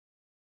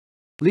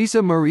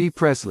Lisa Marie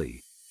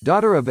Presley,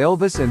 daughter of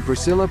Elvis and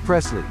Priscilla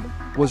Presley,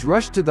 was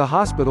rushed to the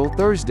hospital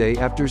Thursday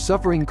after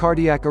suffering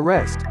cardiac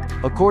arrest,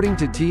 according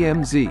to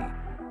TMZ.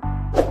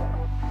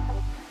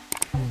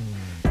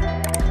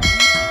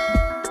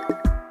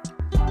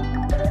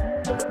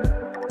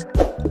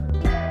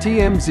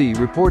 TMZ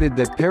reported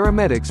that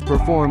paramedics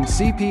performed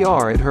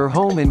CPR at her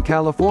home in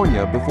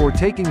California before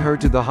taking her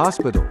to the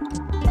hospital.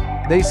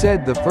 They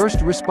said the first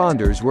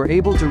responders were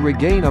able to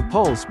regain a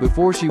pulse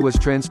before she was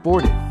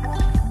transported.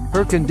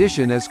 Her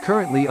condition is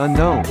currently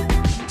unknown.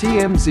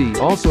 TMZ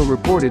also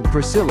reported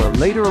Priscilla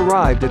later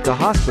arrived at the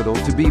hospital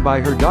to be by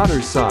her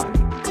daughter's side.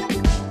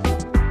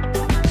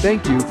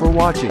 Thank you for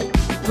watching.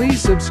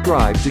 Please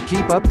subscribe to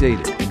keep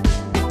updated.